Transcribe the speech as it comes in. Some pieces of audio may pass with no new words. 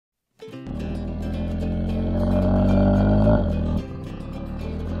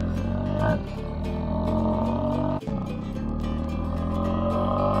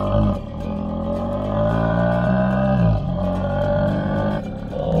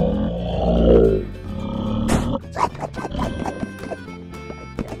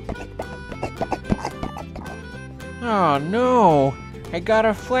no. I got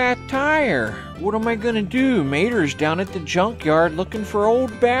a flat tire. What am I gonna do? Mater's down at the junkyard looking for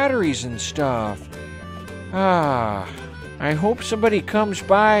old batteries and stuff. I hope somebody comes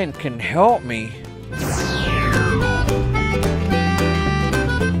by and can help me.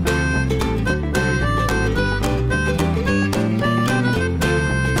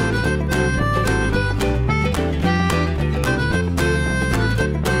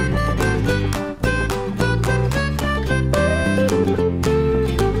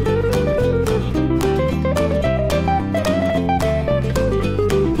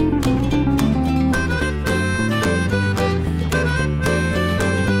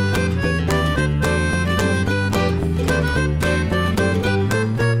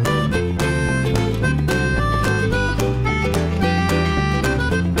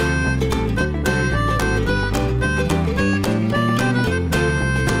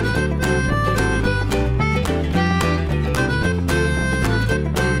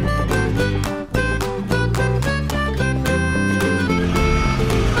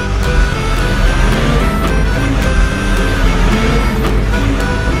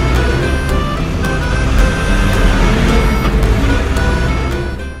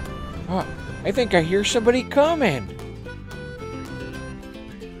 I think I hear somebody coming.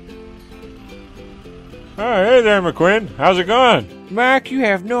 Oh, hey there, McQueen. How's it going? Mack, you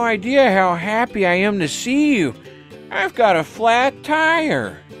have no idea how happy I am to see you. I've got a flat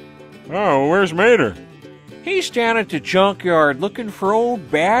tire. Oh, where's Mater? He's down at the junkyard looking for old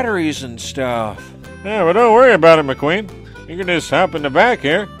batteries and stuff. Yeah, but don't worry about it, McQueen. You can just hop in the back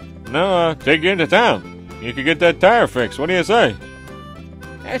here, and I'll take you into town. You can get that tire fixed. What do you say?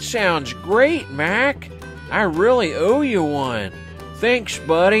 That sounds great, Mack. I really owe you one. Thanks,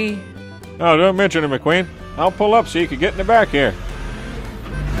 buddy. Oh, don't mention it, McQueen. I'll pull up so you can get in the back here.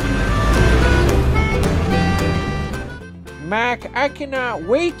 Mack, I cannot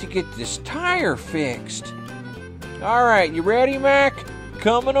wait to get this tire fixed. All right, you ready, Mack?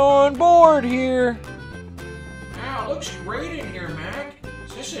 Coming on board here. Wow, it looks great in here, Mack.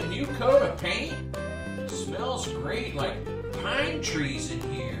 Is this a new coat of paint? It smells great, like pine trees in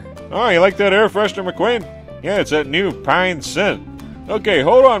here. Oh, you like that air freshener, McQueen? Yeah, it's that new pine scent. Okay,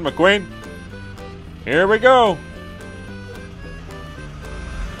 hold on, McQueen. Here we go.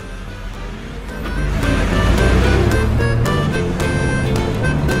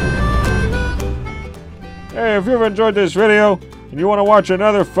 Hey, if you've enjoyed this video and you want to watch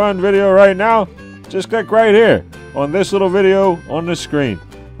another fun video right now, just click right here on this little video on the screen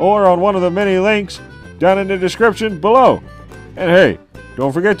or on one of the many links down in the description below. And hey,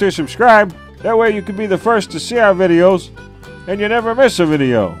 don't forget to subscribe. That way you can be the first to see our videos and you never miss a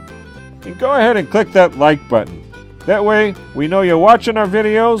video. And go ahead and click that like button. That way we know you're watching our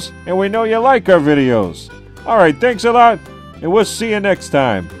videos and we know you like our videos. Alright, thanks a lot and we'll see you next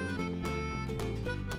time.